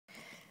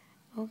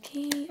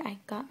Okay, I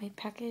got my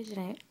package and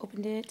I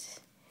opened it,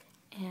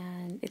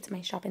 and it's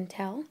my shop and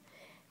tell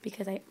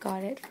because I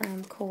got it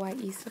from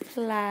Kawaii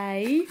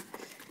Supply.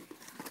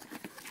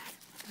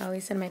 I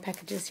always send my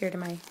packages here to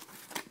my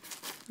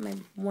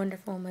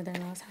wonderful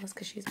mother-in-law's house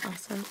because she's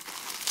awesome.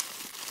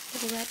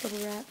 Bubble wrap, bubble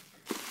wrap.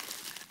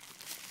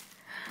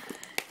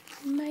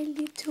 My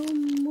little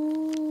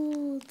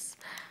molds.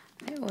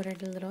 I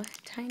ordered a little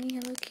tiny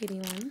Hello Kitty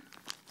one.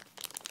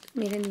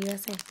 Made in the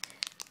USA.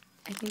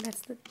 I think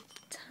that's the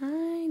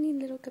tiny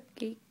little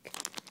cupcake.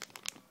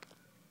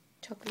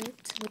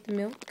 Chocolate with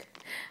milk.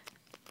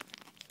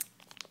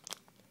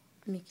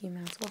 Mickey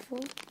Mouse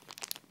waffle.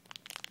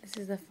 This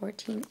is the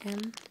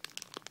 14M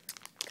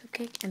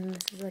cupcake, and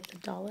this is like the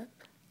dollop.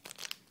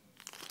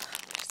 Oh,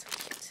 they're so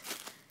cute.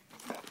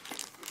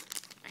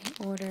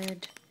 I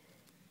ordered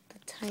the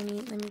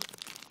tiny,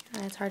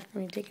 it's hard for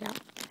me to take it out.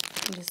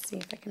 Let me just see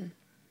if I can,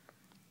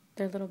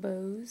 they're little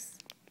bows.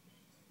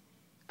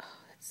 Oh,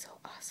 that's so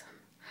awesome.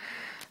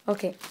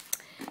 Okay,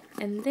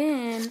 and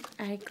then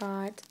I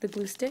got the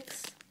glue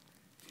sticks.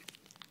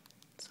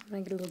 So I'm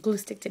gonna get a little glue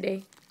stick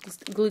today.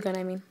 Glue gun,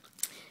 I mean.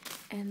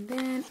 And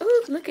then,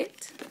 oh, look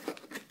it.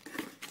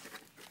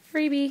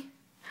 Freebie.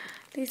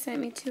 They sent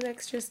me 2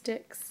 extra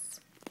sticks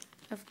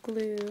of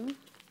glue.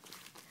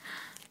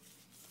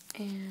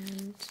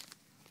 And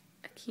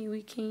a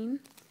kiwi cane.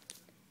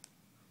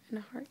 And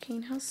a heart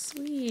cane. How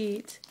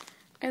sweet.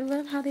 I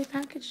love how they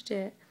packaged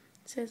it.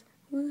 It says,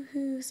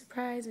 woohoo,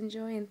 surprise,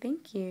 enjoy, and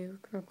thank you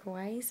from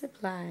Kawaii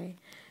Supply.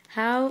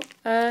 How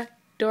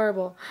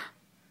adorable.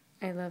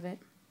 I love it.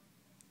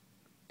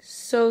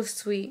 So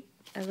sweet.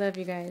 I love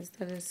you guys.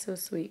 That is so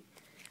sweet.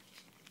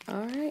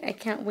 Alright, I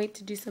can't wait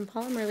to do some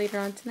polymer later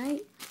on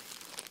tonight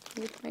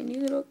with my new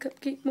little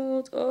cupcake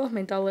molds. Oh,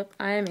 my dollop.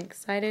 I am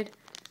excited.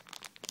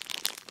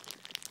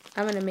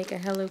 I'm going to make a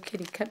Hello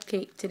Kitty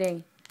cupcake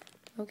today.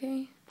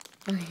 Okay?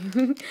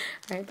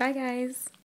 Alright, bye guys.